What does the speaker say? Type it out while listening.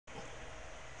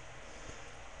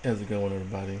How's it going,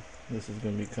 everybody? This is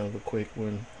gonna be kind of a quick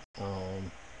one.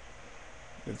 Um,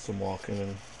 did some walking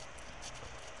and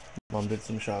mom did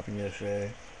some shopping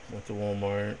yesterday. Went to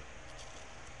Walmart.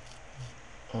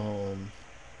 Um,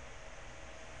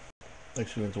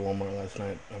 actually went to Walmart last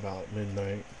night about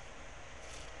midnight.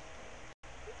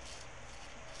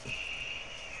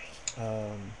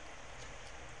 Um,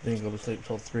 didn't go to sleep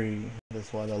till 3.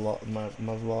 That's why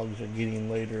my vlogs are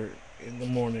getting later in the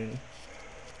morning.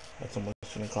 That's almost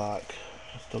 10 o'clock.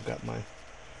 I still got my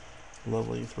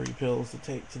lovely 3 pills to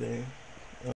take today.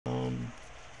 Um,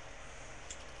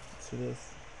 so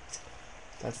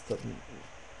that's the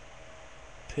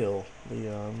pill,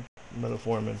 the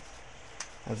metformin.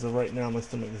 As of right now, my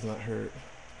stomach does not hurt.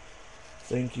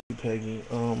 Thank you, Peggy.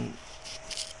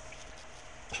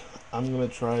 I'm gonna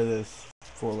try this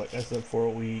for, like I said, for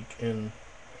a week, and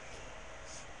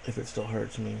if it still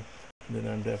hurts me, then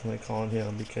I'm definitely calling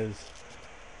him, because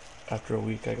after a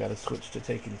week I gotta switch to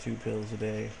taking 2 pills a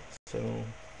day. So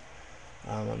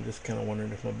I'm just kind of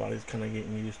wondering if my body's kind of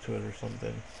getting used to it or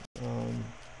something. Um,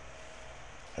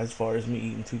 as far as me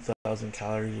eating 2,000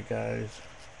 calories, you guys,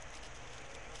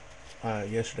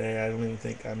 yesterday I don't even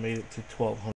think I made it to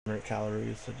 1,200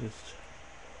 calories.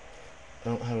 I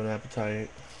don't have an appetite.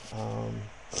 Um,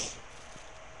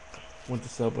 went to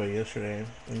Subway yesterday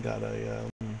and got a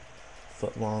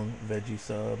foot long veggie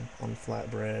sub on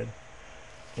flatbread,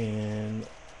 and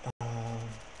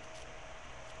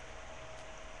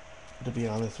to be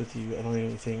honest with you, I don't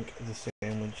even think the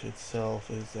sandwich itself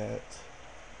is at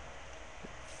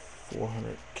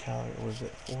 400 calories. Was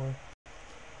it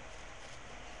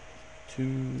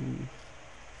 2?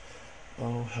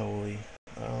 Oh, holy.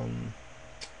 Um,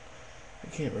 I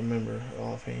can't remember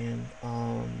offhand.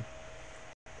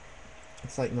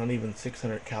 It's like not even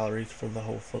 600 calories for the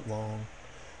whole foot long.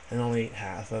 I only ate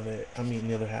half of it. I'm eating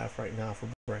the other half right now for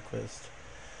breakfast.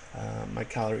 My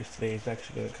calories today is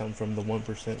actually going to come from the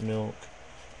 1% milk.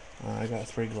 I got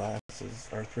 3 glasses,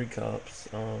 or 3 cups.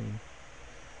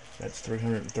 That's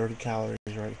 330 calories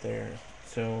right there.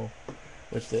 So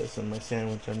with this and my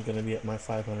sandwich, I'm going to be at my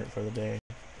 500 for the day.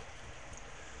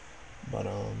 But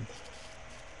I'm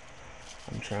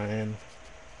trying.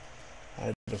 I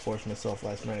had to force myself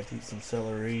last night to eat some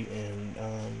celery and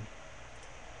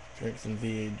drink some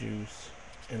VA juice,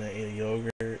 and I ate a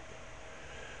yogurt.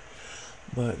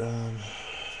 But that's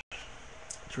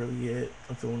really it.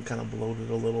 I'm feeling kind of bloated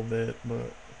a little bit,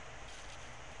 but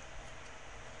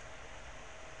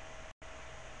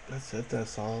that's it.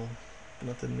 That's all.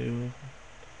 Nothing new.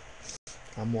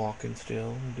 I'm walking still.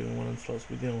 I'm doing what I'm supposed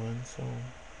to be doing. So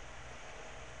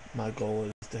my goal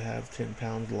is to have 10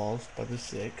 pounds lost by the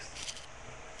 6th.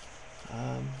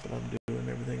 But I'm doing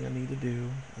everything I need to do.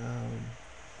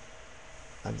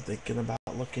 I'm thinking about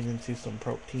looking into some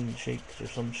protein shakes or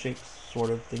some shakes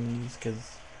sort of thingies,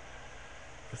 because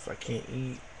if I can't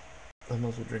eat, I might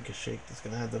as well drink a shake that's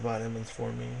gonna have the vitamins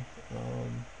for me.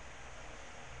 Um,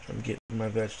 I'm getting my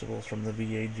vegetables from the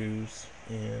VA juice,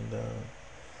 and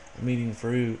I'm eating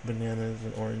fruit, bananas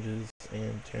and oranges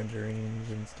and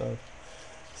tangerines and stuff.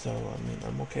 So I mean,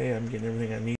 I'm okay. I'm getting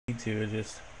everything I need to.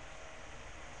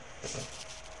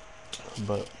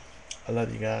 But I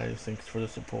love you guys. Thanks for the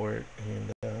support,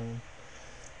 and I'm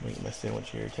eat my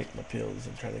sandwich here, take my pills,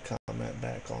 and try to comment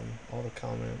back on all the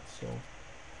comments. So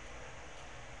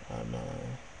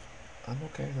I'm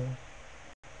okay though.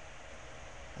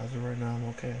 As of right now, I'm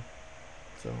okay.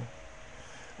 So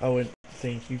and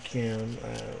thank you, Kim,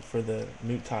 for the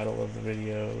new title of the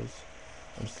videos.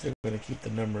 I'm still going to keep the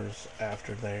numbers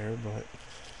after there, but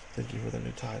thank you for the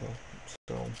new title.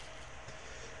 So,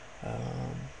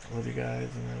 love you guys,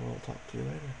 and I will talk to you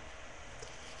later.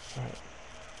 Alright.